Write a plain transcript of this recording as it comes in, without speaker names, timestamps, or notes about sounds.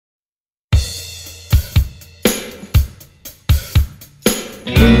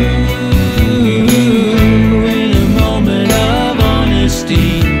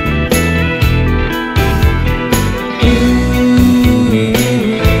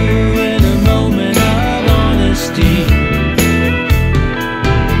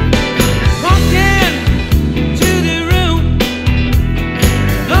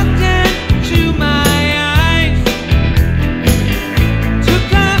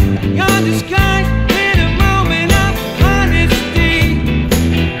the sky in a moment of honesty.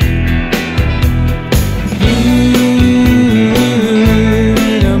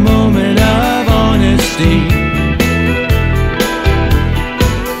 In a moment of honesty.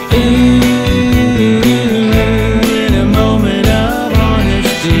 In a moment of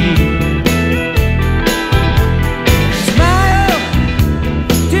honesty. Smile,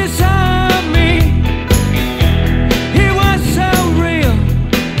 disarm me. It was so real.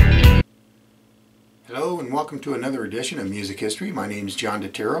 Hello and welcome to another edition of Music History. My name is John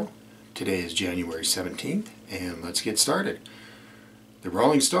Dotero. Today is January 17th and let's get started. The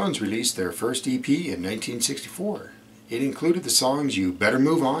Rolling Stones released their first EP in 1964. It included the songs You Better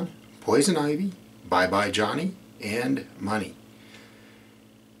Move On, Poison Ivy, Bye Bye Johnny, and Money.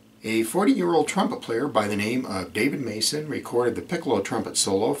 A 40-year-old trumpet player by the name of David Mason recorded the piccolo trumpet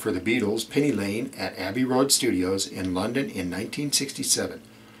solo for the Beatles' Penny Lane at Abbey Road Studios in London in 1967.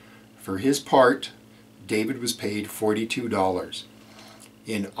 For his part, David was paid $42.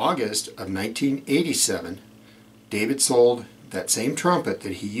 In August of 1987, David sold that same trumpet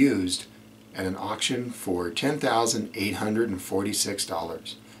that he used at an auction for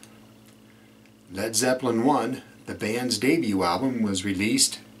 $10,846. Led Zeppelin I, the band's debut album, was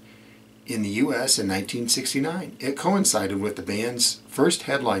released in the U.S. in 1969. It coincided with the band's first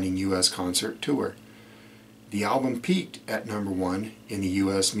headlining U.S. concert tour. The album peaked at #1 in the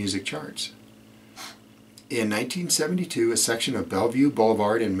U.S. music charts. In 1972, a section of Bellevue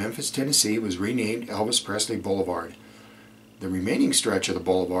Boulevard in Memphis, Tennessee was renamed Elvis Presley Boulevard. The remaining stretch of the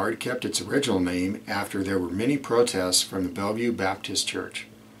boulevard kept its original name after there were many protests from the Bellevue Baptist Church.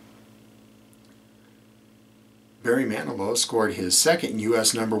 Barry Manilow scored his second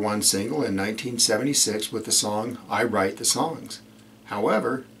U.S. #1 single in 1976 with the song I Write the Songs.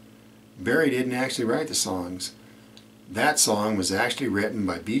 However, Barry didn't actually write the songs. That song was actually written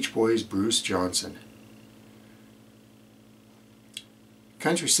by Beach Boys' Bruce Johnson.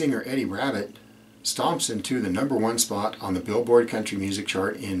 Country singer Eddie Rabbitt stomps into the #1 spot on the Billboard Country Music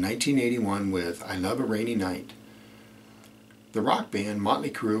Chart in 1981 with I Love a Rainy Night. The rock band Motley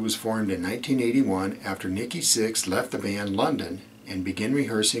Crue was formed in 1981 after Nikki Sixx left the band London and began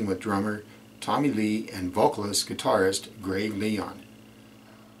rehearsing with drummer Tommy Lee and vocalist-guitarist Greg Leon.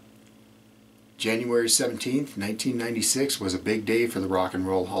 January 17, 1996 was a big day for the Rock and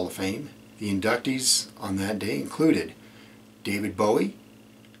Roll Hall of Fame. The inductees on that day included David Bowie,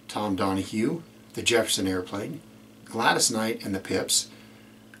 Tom Donahue, the Jefferson Airplane, Gladys Knight and the Pips,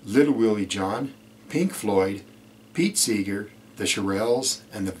 Little Willie John, Pink Floyd, Pete Seeger, the Shirelles,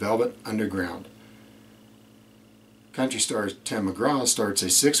 and the Velvet Underground. Country star Tim McGraw starts a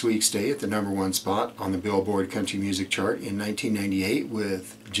 6-week stay at the #1 spot on the Billboard Country Music Chart in 1998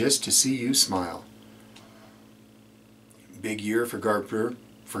 with Just to See You Smile. Big year for Garth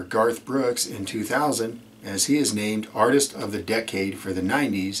Brooks in 2000, as he is named Artist of the Decade for the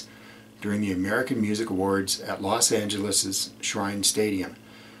 90s during the American Music Awards at Los Angeles' Shrine Stadium.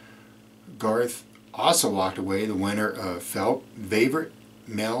 Garth also walked away the winner of Favorite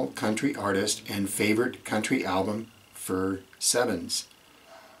Male Country Artist and Favorite Country Album for Sevens.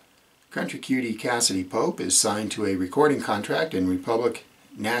 Country cutie Cassidy Pope is signed to a recording contract in Republic,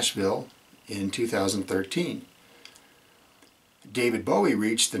 Nashville in 2013. David Bowie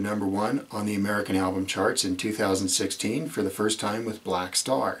reached the #1 on the American album charts in 2016 for the first time with Black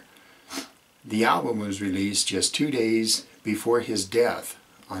Star. The album was released just 2 days before his death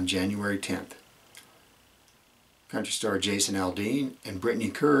on January 10th. Country star Jason Aldean and Brittany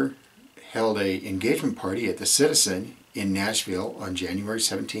Kerr held an engagement party at the Citizen in Nashville on January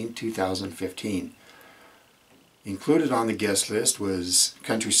 17, 2015. Included on the guest list was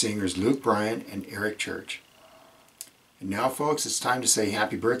country singers Luke Bryan and Eric Church. And now, folks, it's time to say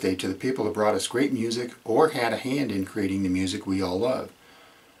happy birthday to the people that brought us great music or had a hand in creating the music we all love.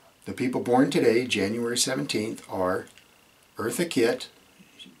 The people born today, January 17th, are Eartha Kitt,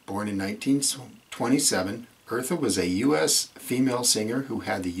 born in 1927. Eartha was a U.S. female singer who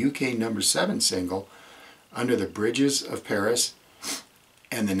had the UK #7 single Under the Bridges of Paris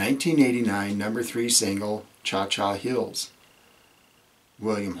and the 1989 #3 single Cha Cha Hills.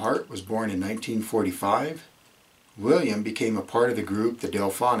 William Hart was born in 1945. William became a part of the group the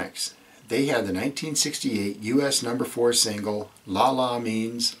Delphonics. They had the 1968 U.S. #4 single La La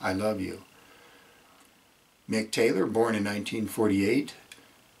Means I Love You. Mick Taylor, born in 1948.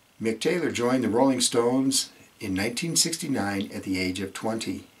 Mick Taylor joined the Rolling Stones in 1969 at the age of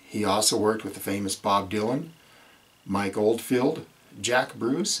 20. He also worked with the famous Bob Dylan, Mike Oldfield, Jack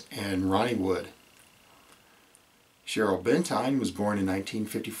Bruce, and Ronnie Wood. Cheryl Bentine was born in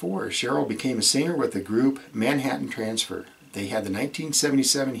 1954. Cheryl became a singer with the group Manhattan Transfer. They had the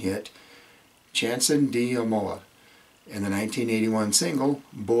 1977 hit Chanson D'Amoa, and the 1981 single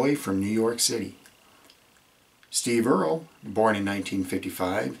Boy from New York City. Steve Earle, born in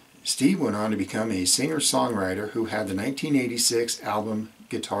 1955, Steve went on to become a singer-songwriter who had the 1986 album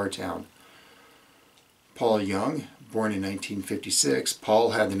Guitar Town. Paul Young, born in 1956,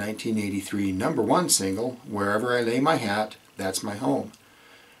 Paul had the 1983 #1 single Wherever I Lay My Hat, That's My Home.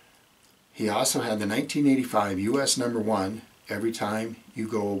 He also had the 1985 US #1 Every Time You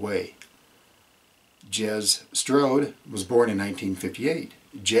Go Away. Jez Strode was born in 1958.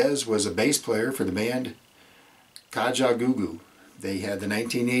 Jez was a bass player for the band Kajagoogoo. They had the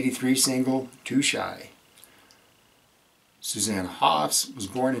 1983 single Too Shy. Susanna Hoffs was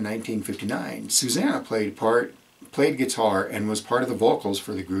born in 1959. Susanna played guitar and was part of the vocals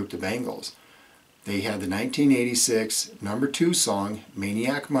for the group The Bangles. They had the 1986 #2 song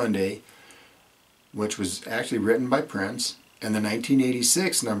Maniac Monday, which was actually written by Prince, and the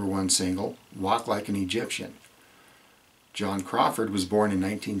 1986 #1 single Walk Like an Egyptian. John Crawford was born in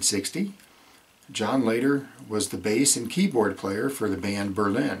 1960. John later was the bass and keyboard player for the band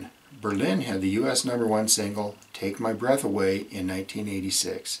Berlin. Berlin had the US #1 single Take My Breath Away in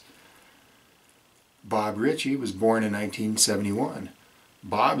 1986. Bob Ritchie was born in 1971.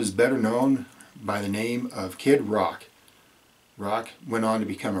 Bob is better known by the name of Kid Rock. Rock went on to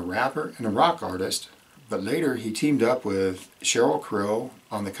become a rapper and a rock artist, but later he teamed up with Sheryl Crow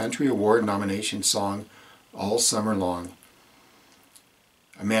on the Country Award nomination song All Summer Long.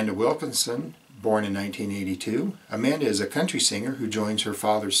 Amanda Wilkinson, born in 1982. Amanda is a country singer who joins her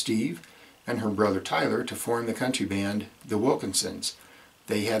father Steve and her brother Tyler to form the country band The Wilkinsons.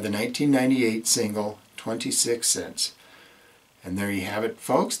 They had the 1998 single 26 Cents. And there you have it,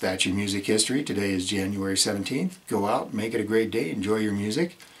 folks. That's your music history. Today is January 17th. Go out, make it a great day, enjoy your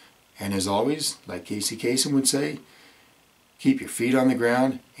music. And as always, like Casey Kasem would say, keep your feet on the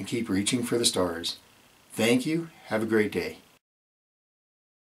ground and keep reaching for the stars. Thank you. Have a great day.